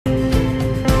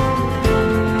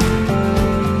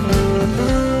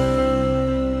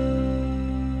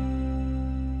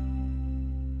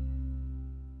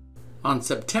On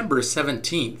September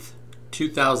 17th,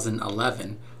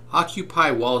 2011,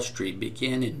 Occupy Wall Street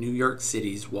began in New York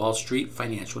City's Wall Street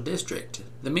financial district.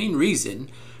 The main reason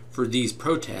for these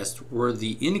protests were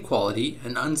the inequality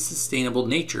and unsustainable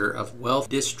nature of wealth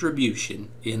distribution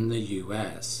in the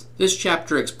U.S. This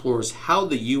chapter explores how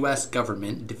the U.S.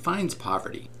 government defines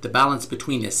poverty, the balance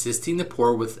between assisting the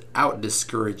poor without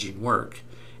discouraging work,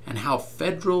 and how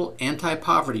federal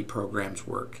anti-poverty programs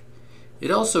work. It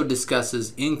also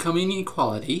discusses income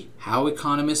inequality, how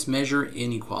economists measure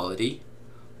inequality,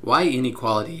 why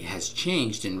inequality has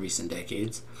changed in recent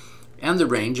decades, and the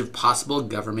range of possible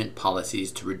government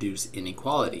policies to reduce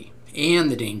inequality,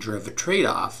 and the danger of a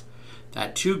trade-off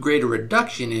that too great a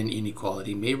reduction in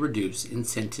inequality may reduce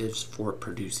incentives for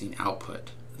producing output.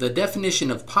 The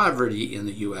definition of poverty in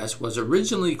the U.S. was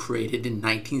originally created in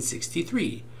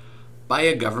 1963 by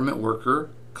a government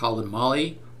worker called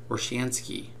Molly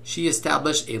Orshansky. She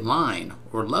established a line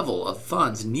or level of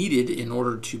funds needed in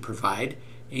order to provide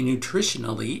a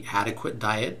nutritionally adequate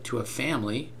diet to a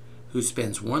family who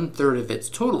spends 1/3 of its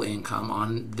total income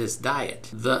on this diet,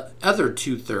 the other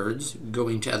 2/3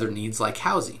 going to other needs like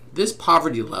housing. This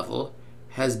poverty level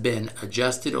has been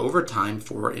adjusted over time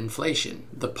for inflation.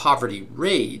 The poverty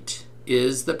rate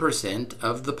is the percent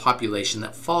of the population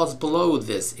that falls below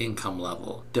this income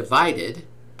level, divided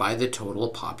by the total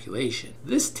population.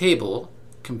 This table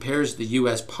compares the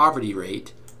U.S. poverty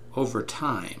rate over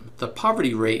time. The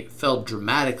poverty rate fell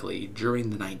dramatically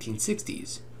during the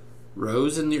 1960s,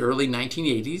 rose in the early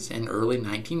 1980s and early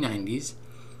 1990s,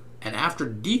 and after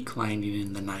declining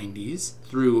in the 90s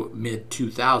through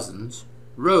mid-2000s,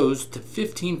 rose to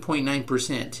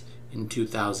 15.9% in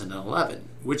 2011,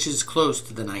 which is close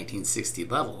to the 1960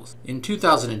 levels. In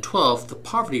 2012, the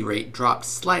poverty rate dropped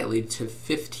slightly to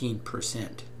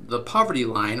 15%. The poverty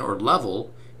line or level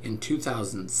in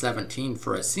 2017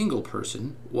 for a single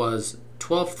person was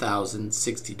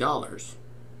 $12,060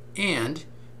 and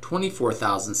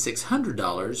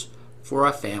 $24,600 for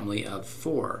a family of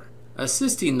 4.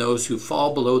 Assisting those who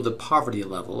fall below the poverty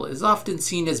level is often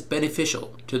seen as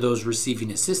beneficial to those receiving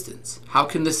assistance. How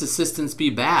can this assistance be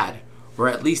bad, or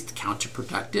at least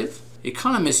counterproductive?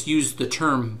 Economists use the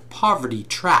term poverty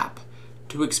trap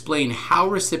to explain how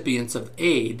recipients of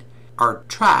aid are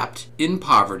trapped in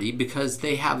poverty because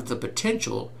they have the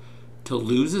potential to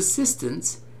lose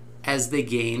assistance as they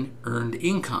gain earned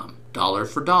income, dollar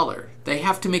for dollar. They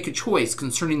have to make a choice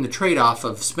concerning the trade-off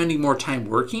of spending more time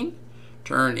working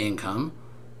to earn income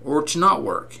or to not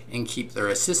work and keep their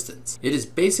assistance. It is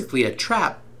basically a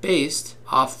trap based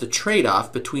off the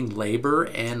trade-off between labor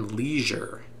and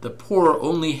leisure. The poor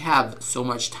only have so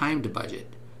much time to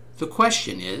budget. The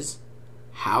question is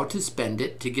how to spend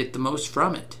it to get the most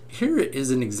from it. Here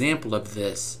is an example of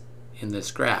this in this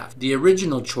graph. The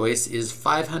original choice is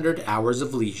 500 hours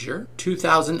of leisure,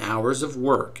 2,000 hours of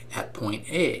work at point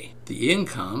A. The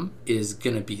income is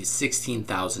going to be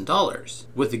 $16,000.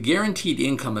 With a guaranteed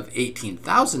income of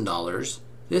 $18,000,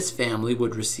 this family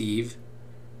would receive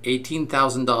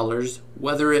 $18,000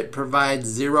 whether it provides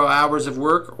 0 hours of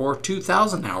work or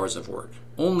 2,000 hours of work.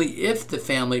 Only if the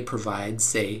family provides,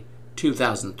 say,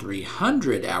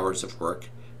 2,300 hours of work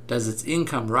does its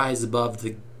income rise above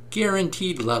the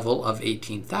guaranteed level of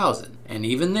 $18,000. And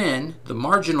even then, the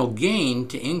marginal gain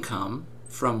to income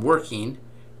from working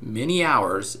many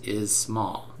hours is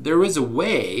small. There is a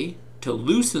way to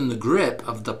loosen the grip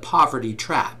of the poverty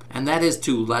trap, and that is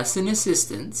to lessen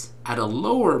assistance at a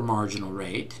lower marginal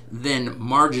rate than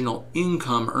marginal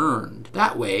income earned.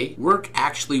 That way, work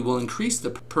actually will increase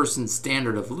the person's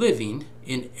standard of living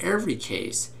in every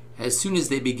case as soon as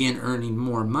they begin earning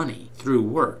more money through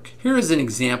work. Here is an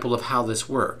example of how this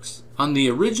works. On the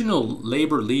original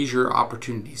labor-leisure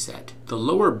opportunity set, the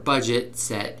lower budget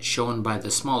set shown by the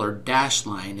smaller dashed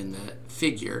line in the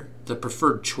figure, the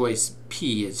preferred choice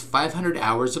P is 500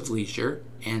 hours of leisure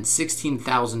and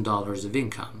 $16,000 of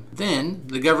income. Then,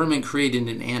 the government created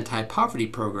an anti-poverty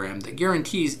program that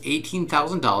guarantees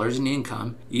 $18,000 in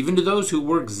income even to those who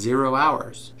work 0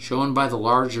 hours, shown by the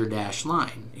larger dashed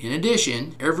line. In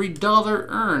addition, every dollar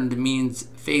earned means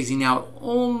phasing out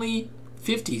only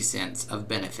 50 cents of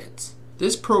benefits.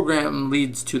 This program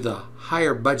leads to the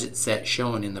higher budget set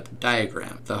shown in the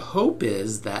diagram. The hope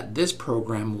is that this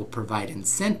program will provide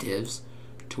incentives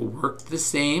to work the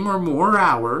same or more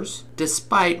hours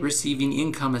despite receiving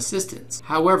income assistance.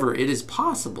 However, it is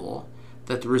possible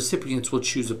that the recipients will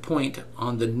choose a point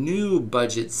on the new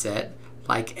budget set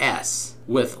like S,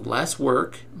 with less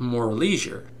work, more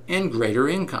leisure, and greater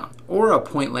income, or a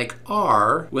point like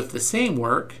R with the same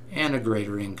work and a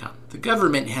greater income. The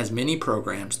government has many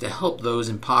programs to help those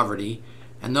in poverty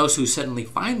and those who suddenly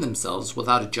find themselves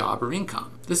without a job or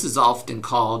income. This is often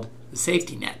called the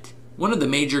safety net. One of the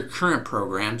major current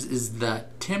programs is the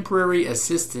Temporary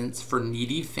Assistance for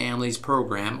Needy Families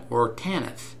Program, or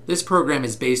TANF. This program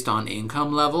is based on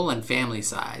income level and family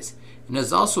size, and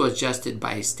is also adjusted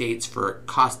by states for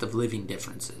cost of living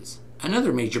differences.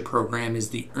 Another major program is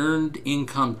the Earned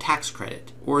Income Tax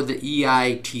Credit, or the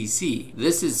EITC.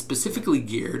 This is specifically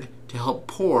geared to help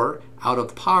poor out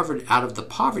of the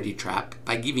poverty trap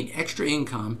by giving extra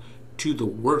income to the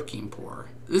working poor.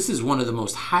 This is one of the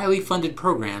most highly funded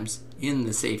programs in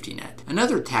the safety net.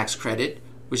 Another tax credit,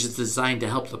 which is designed to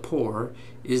help the poor,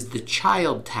 is the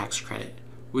Child Tax Credit,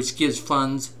 which gives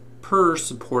funds per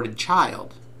supported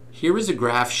child. Here is a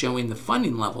graph showing the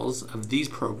funding levels of these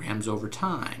programs over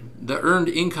time. The Earned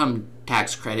Income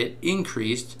Tax Credit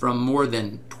increased from more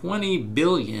than $20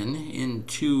 billion in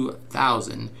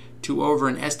 2000 to over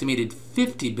an estimated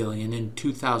 $50 billion in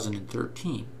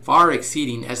 2013, far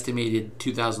exceeding estimated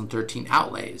 2013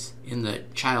 outlays in the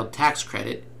Child Tax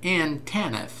Credit and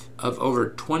TANF of over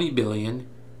 $20 billion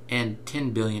and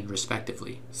 $10 billion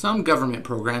respectively. Some government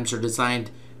programs are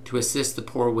designed to assist the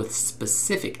poor with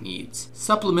specific needs.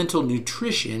 Supplemental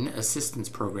Nutrition Assistance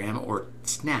Program, or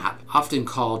SNAP, often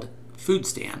called food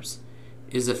stamps,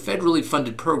 is a federally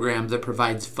funded program that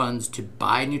provides funds to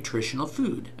buy nutritional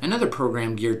food. Another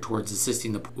program geared towards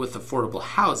assisting with affordable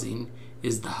housing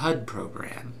is the HUD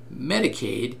program.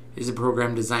 Medicaid is a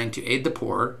program designed to aid the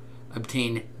poor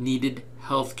obtain needed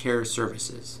health care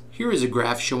services. Here is a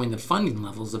graph showing the funding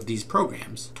levels of these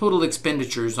programs. Total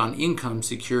expenditures on income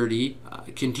security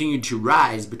continued to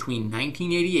rise between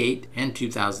 1988 and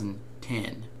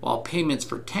 2010, while payments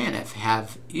for TANF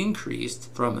have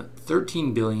increased from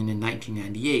 $13 billion in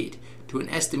 1998 to an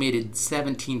estimated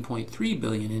 $17.3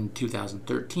 billion in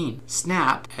 2013.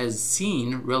 SNAP has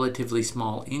seen relatively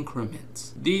small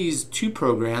increments. These two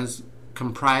programs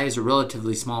comprise a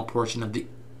relatively small portion of the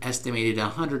estimated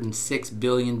 $106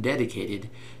 billion dedicated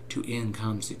to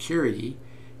income security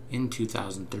in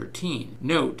 2013.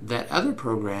 Note that other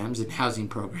programs and housing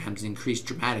programs increased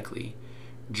dramatically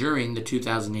during the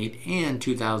 2008 and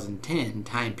 2010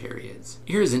 time periods.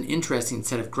 Here's an interesting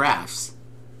set of graphs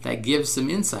that gives some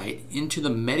insight into the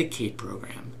Medicaid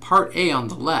program. Part A on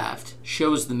the left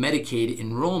shows the Medicaid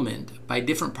enrollment by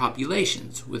different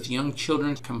populations, with young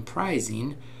children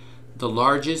comprising the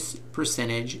largest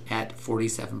percentage at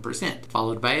 47%,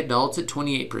 followed by adults at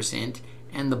 28%,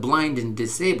 and the blind and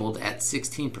disabled at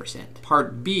 16%.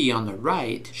 Part B on the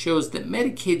right shows that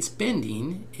Medicaid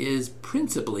spending is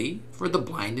principally for the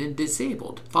blind and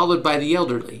disabled, followed by the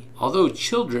elderly. Although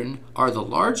children are the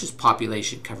largest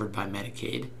population covered by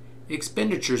Medicaid,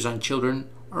 expenditures on children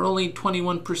are only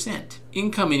 21%.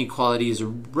 Income inequality is a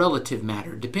relative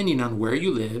matter depending on where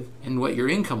you live and what your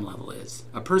income level is.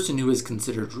 A person who is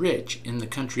considered rich in the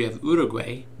country of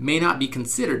Uruguay may not be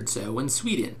considered so in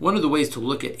Sweden. One of the ways to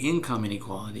look at income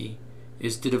inequality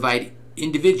is to divide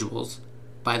individuals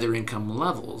by their income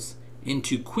levels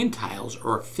into quintiles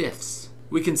or fifths.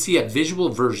 We can see a visual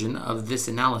version of this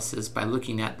analysis by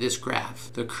looking at this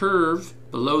graph. The curve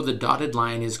below the dotted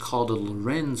line is called a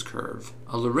Lorenz curve.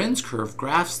 A Lorenz curve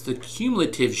graphs the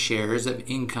cumulative shares of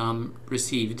income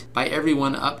received by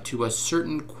everyone up to a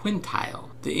certain quintile.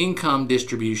 The income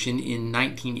distribution in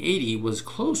 1980 was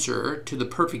closer to the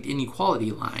perfect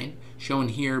inequality line, shown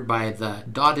here by the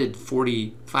dotted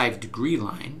 45-degree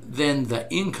line, than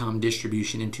the income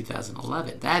distribution in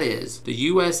 2011. That is, the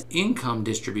U.S. income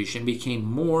distribution became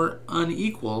more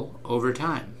unequal over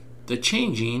time. The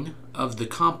changing of the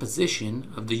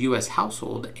composition of the U.S.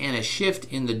 household and a shift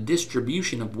in the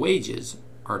distribution of wages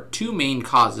are two main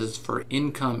causes for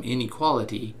income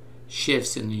inequality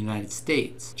shifts in the United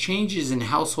States. Changes in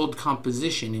household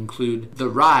composition include the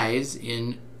rise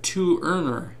in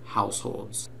two-earner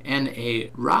households and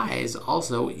a rise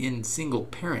also in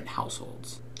single-parent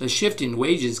households. The shift in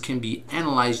wages can be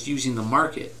analyzed using the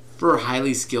market for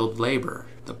highly skilled labor.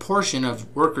 The portion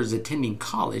of workers attending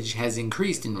college has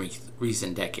increased in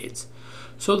recent decades,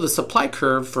 so the supply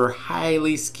curve for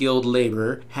highly skilled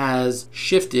labor has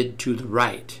shifted to the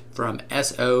right from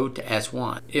SO to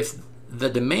S1. If the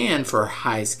demand for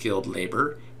high-skilled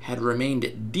labor had remained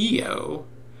at DO,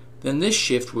 then this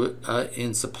shift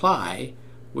in supply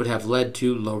would have led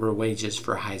to lower wages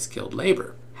for high-skilled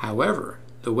labor. However,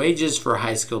 the wages for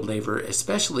high-skilled labor,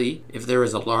 especially if there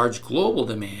is a large global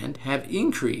demand, have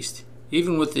increased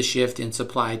even with the shift in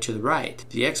supply to the right.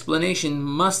 The explanation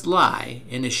must lie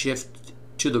in a shift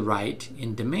to the right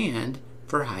in demand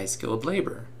for high-skilled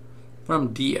labor,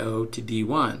 from DO to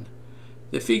D1.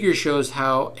 The figure shows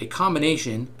how a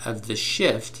combination of the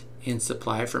shift in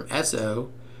supply from SO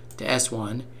to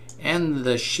S1 and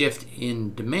the shift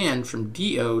in demand from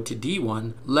DO to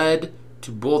D1 led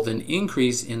to both an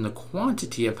increase in the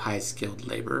quantity of high-skilled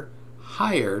labor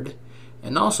hired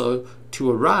and also to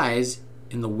a rise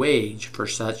in the wage for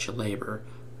such labor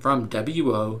from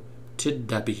WO to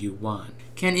W1.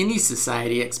 Can any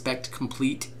society expect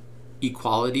complete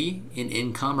equality in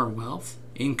income or wealth?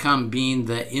 Income being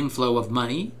the inflow of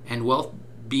money and wealth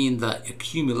being the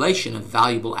accumulation of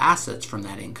valuable assets from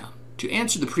that income. To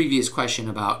answer the previous question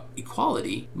about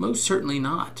equality, most certainly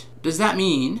not. Does that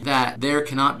mean that there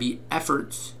cannot be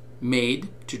efforts made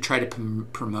to try to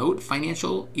promote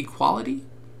financial equality?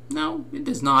 No, it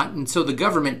does not, and so the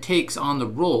government takes on the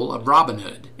role of Robin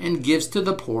Hood and gives to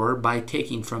the poor by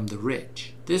taking from the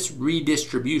rich. This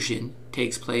redistribution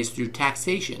takes place through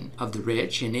taxation of the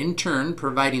rich and in turn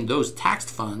providing those taxed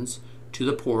funds to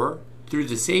the poor through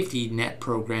the safety net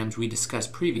programs we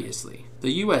discussed previously.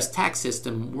 The U.S. tax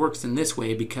system works in this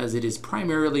way because it is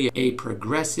primarily a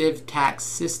progressive tax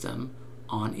system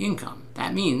on income.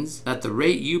 That means that the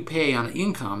rate you pay on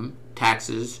income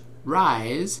taxes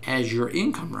rise as your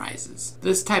income rises.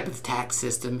 This type of tax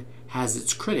system has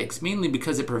its critics, mainly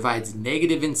because it provides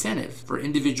negative incentive for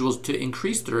individuals to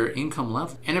increase their income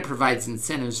level, and it provides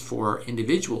incentives for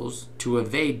individuals to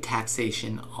evade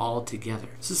taxation altogether.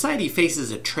 Society faces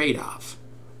a trade-off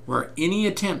where any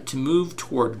attempt to move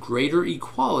toward greater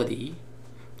equality,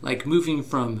 like moving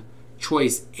from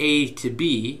choice A to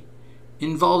B,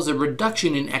 involves a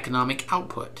reduction in economic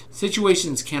output.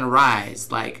 Situations can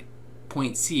arise like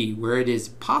point C, where it is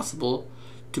possible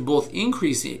to both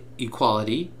increase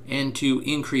equality and to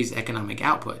increase economic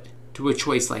output. To a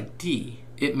choice like D,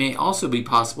 it may also be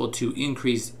possible to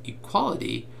increase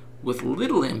equality with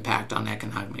little impact on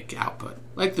economic output,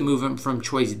 like the movement from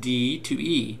choice D to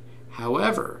E.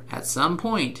 However, at some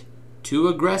point, too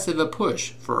aggressive a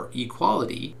push for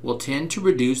equality will tend to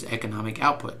reduce economic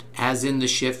output, as in the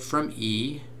shift from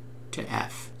E to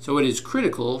F. So it is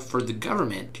critical for the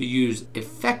government to use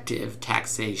effective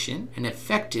taxation and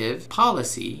effective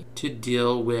policy to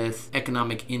deal with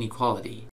economic inequality.